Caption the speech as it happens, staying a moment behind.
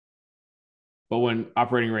But when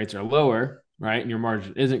operating rates are lower, right, and your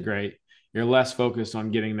margin isn't great, you're less focused on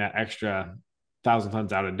getting that extra 1,000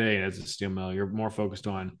 tons out a day as a steel mill. You're more focused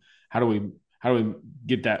on how do we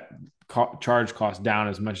get that charge cost down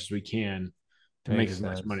as much as we can to make Makes as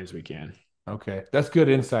much sense. money as we can. Okay. That's good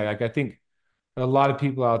insight. Like I think a lot of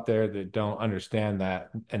people out there that don't understand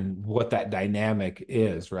that and what that dynamic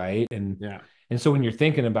is, right? Yeah. And so when you're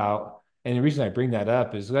thinking about, and the reason I bring that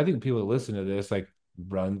up is I think people that listen to this like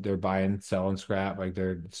they're buying, selling scrap, like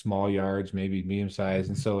they're small yards, maybe medium size.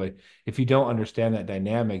 And so like if you don't understand that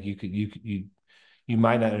dynamic, you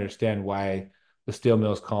might not understand why the steel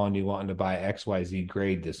mill's calling you wanting to buy XYZ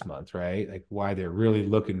grade this month, right? Like why they're really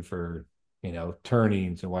looking for,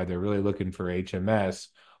 turnings and why they're really looking for HMS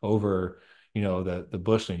over, the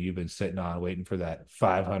Bushland you've been sitting on waiting for that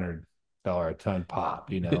 $500 a ton pop,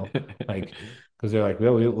 like because they're like,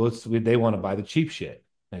 well, they want to buy the cheap shit,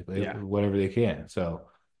 like Yeah. whatever they can. So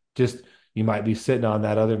just you might be sitting on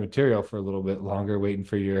that other material for a little bit longer, waiting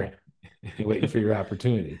for your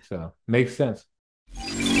opportunity. So makes sense.